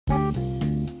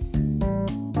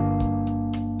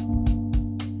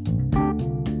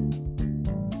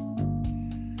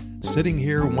Sitting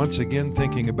here once again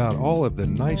thinking about all of the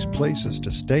nice places to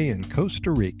stay in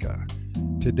Costa Rica.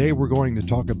 Today we're going to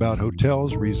talk about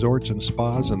hotels, resorts, and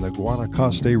spas in the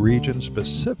Guanacaste region,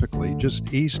 specifically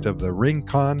just east of the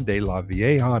Rincon de la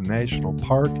Vieja National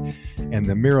Park and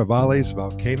the Miravalis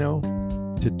volcano.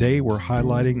 Today we're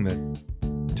highlighting the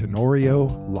Tenorio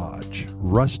Lodge.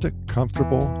 Rustic,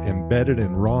 comfortable, embedded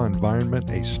in raw environment,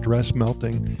 a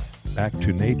stress-melting,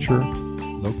 back-to-nature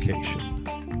location.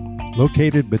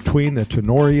 Located between the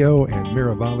Tenorio and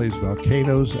Miravalis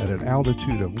volcanoes at an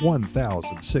altitude of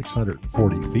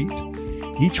 1,640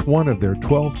 feet, each one of their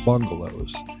 12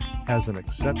 bungalows has an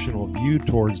exceptional view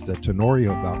towards the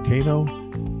Tenorio volcano.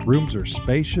 Rooms are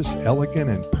spacious, elegant,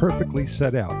 and perfectly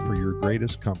set out for your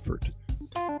greatest comfort.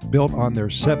 Built on their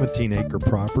 17-acre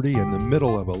property in the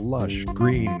middle of a lush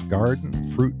green garden,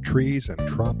 fruit trees, and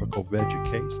tropical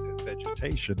vegetation,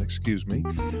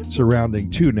 surrounding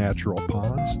two natural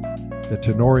ponds, the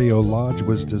Tenorio Lodge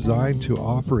was designed to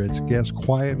offer its guests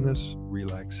quietness,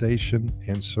 relaxation,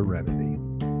 and serenity.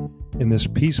 In this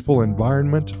peaceful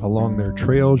environment, along their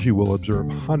trails, you will observe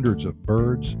hundreds of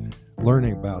birds,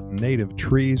 learning about native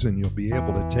trees, and you'll be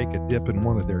able to take a dip in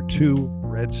one of their two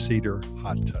red cedar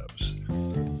hot tubs.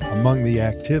 Among the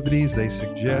activities, they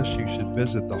suggest you should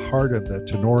visit the heart of the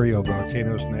Tenorio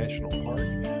Volcanoes National Park,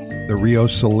 the Rio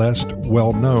Celeste,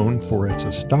 well known for its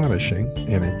astonishing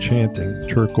and enchanting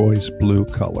turquoise blue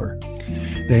color.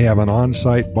 They have an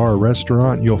on-site bar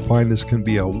restaurant. You'll find this can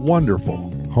be a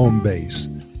wonderful home base.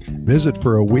 Visit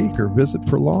for a week or visit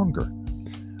for longer.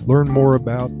 Learn more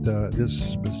about this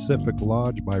specific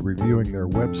lodge by reviewing their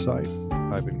website.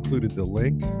 I've included the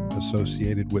link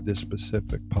associated with this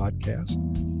specific podcast.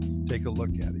 Take a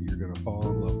look at it. You're going to fall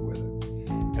in love with it.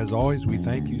 As always, we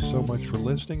thank you so much for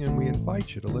listening, and we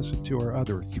invite you to listen to our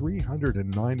other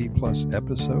 390 plus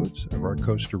episodes of our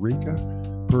Costa Rica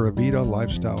Pura Vida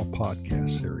Lifestyle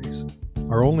podcast series.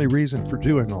 Our only reason for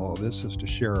doing all of this is to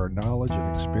share our knowledge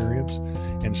and experience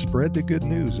and spread the good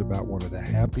news about one of the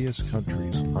happiest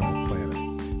countries on the planet.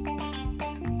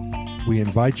 We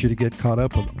invite you to get caught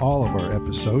up with all of our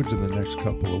episodes in the next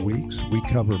couple of weeks. We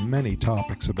cover many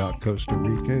topics about Costa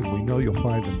Rica, and we know you'll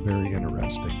find them very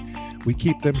interesting. We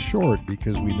keep them short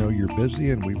because we know you're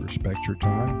busy and we respect your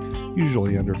time,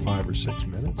 usually under 5 or 6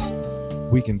 minutes.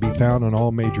 We can be found on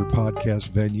all major podcast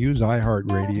venues,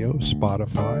 iHeartRadio,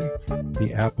 Spotify,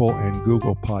 the Apple and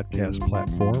Google podcast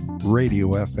platform, Radio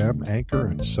FM, Anchor,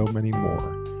 and so many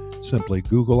more. Simply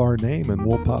Google our name and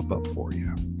we'll pop up for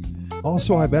you.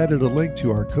 Also, I've added a link to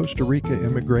our Costa Rica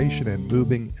Immigration and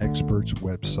Moving Experts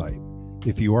website.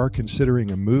 If you are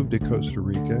considering a move to Costa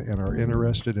Rica and are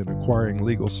interested in acquiring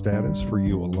legal status for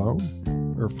you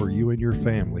alone or for you and your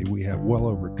family, we have well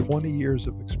over 20 years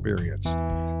of experience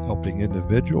helping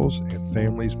individuals and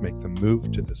families make the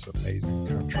move to this amazing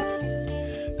country.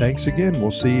 Thanks again. We'll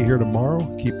see you here tomorrow.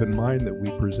 Keep in mind that we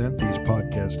present these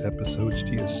podcast episodes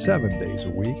to you 7 days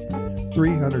a week,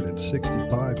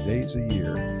 365 days a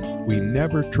year. We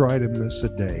never try to miss a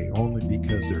day, only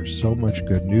because there's so much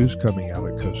good news coming out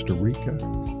of Costa Rica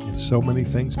and so many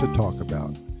things to talk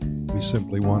about. We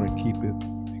simply want to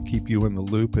keep you in the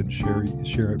loop and share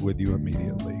it with you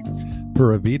immediately.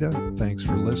 Pura Vida, thanks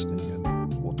for listening,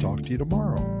 and we'll talk to you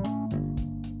tomorrow.